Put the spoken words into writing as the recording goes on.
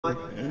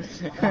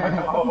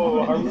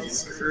Oh, are we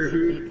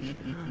screwed?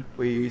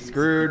 We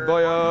screwed,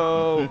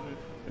 boyo!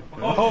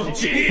 Oh,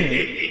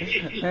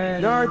 gee!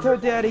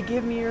 Naruto Daddy,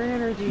 give me your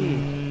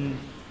energy!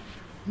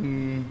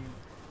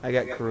 I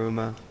got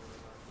Kuruma.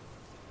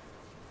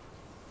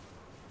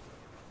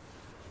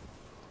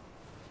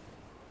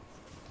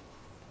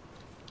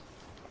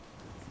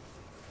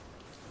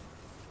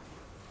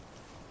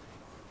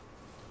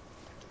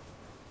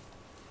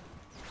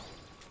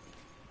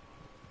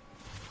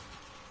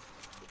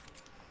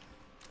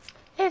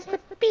 It's the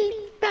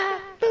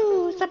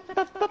beep-ba-boo, the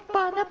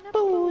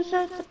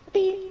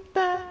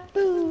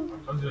beep-ba-boo.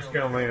 I'm just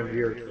gonna land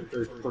here.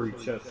 There's 3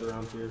 chests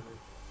around here.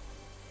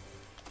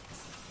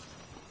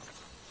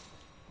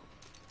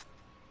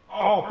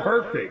 Oh,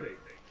 perfect!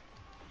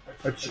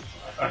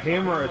 A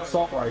hammer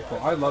assault rifle.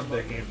 I love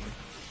the hammer.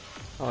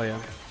 Oh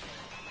yeah.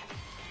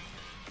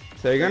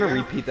 So you're gonna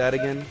repeat that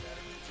again?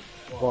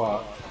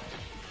 What?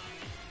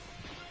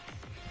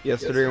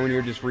 Yesterday when you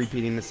were just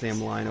repeating the same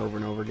line over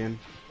and over again?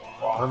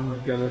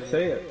 I'm gonna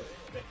say it.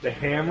 The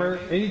hammer,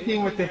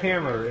 anything with the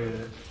hammer in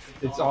it,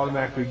 it's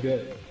automatically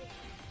good.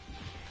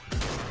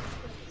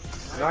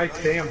 And I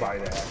stand by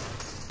that.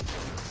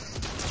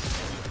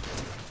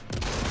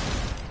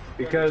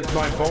 Because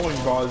my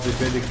bowling ball is a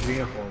good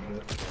example of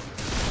it.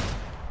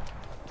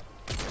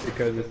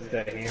 Because it's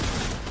the hammer.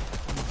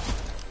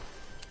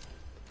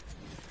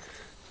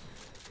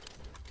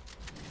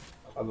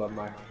 I love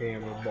my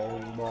hammer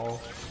bowling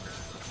ball.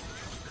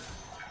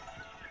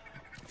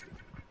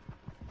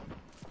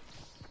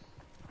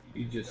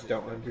 You just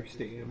don't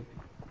understand.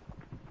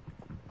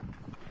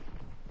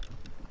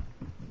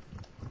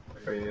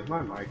 Wait, is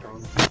my mic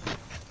on?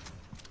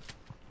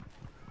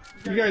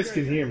 You guys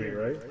can hear me,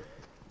 right?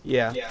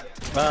 Yeah.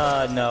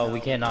 No, we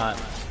cannot.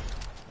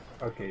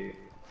 Okay.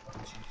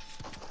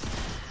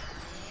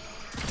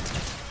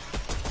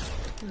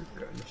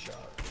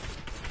 Gunshot.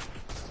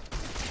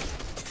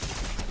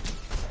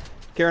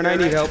 Karen, I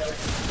need help.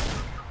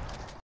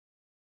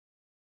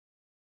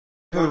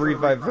 The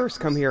revive verse,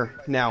 come here,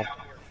 now.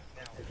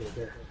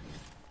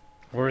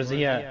 Where is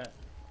he at?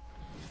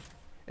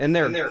 In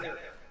there.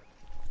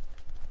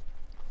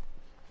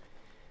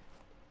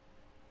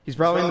 He's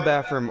probably in the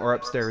bathroom or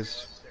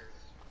upstairs.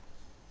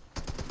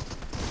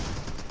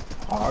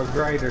 Oh,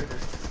 grinder.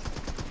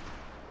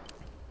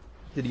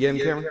 Did you get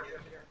him, Cameron?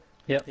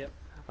 Yep.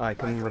 Alright,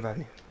 come and revive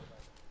me.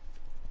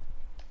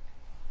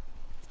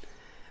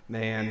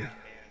 Man,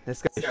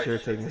 this guy sure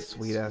taking a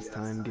sweet ass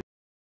time, dude.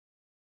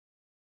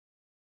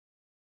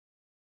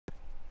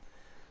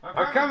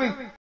 I'm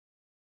coming!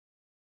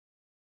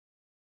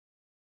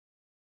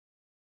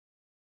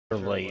 You're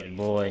late,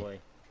 boy.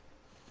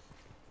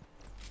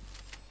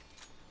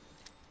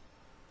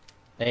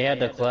 They had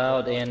the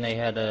cloud and they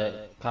had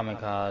a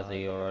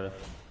kamikaze or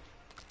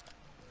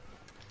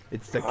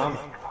It's the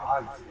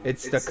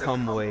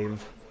cum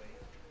wave.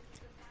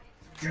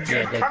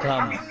 yeah, the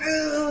cum.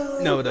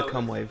 No, the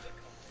cum wave.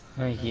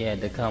 Yeah,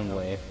 the cum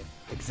wave.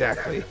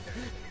 Exactly.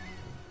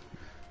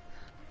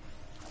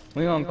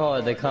 We don't call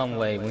it the cum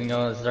wave. We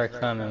know it'll start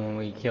coming when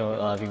we kill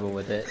people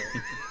with it.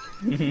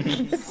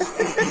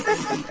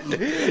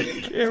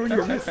 Karen,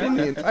 you're missing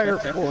the entire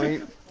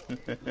point.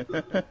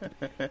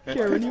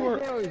 Karen,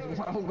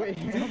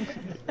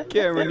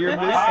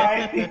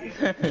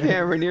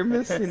 you're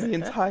missing the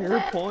entire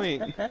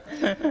point.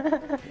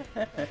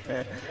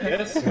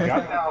 Yes, we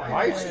got that on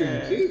live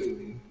stream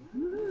too.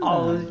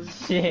 Oh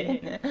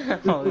shit!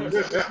 Oh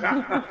shit!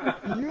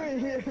 You ain't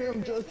hear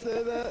him just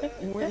say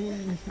that when he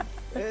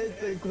had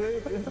the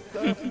clip and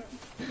stuff.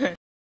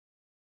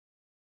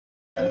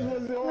 This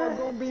was all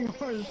gonna be on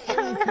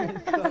stream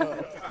and stuff.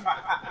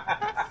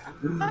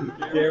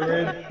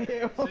 Cameron,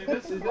 see,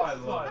 this is why I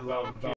love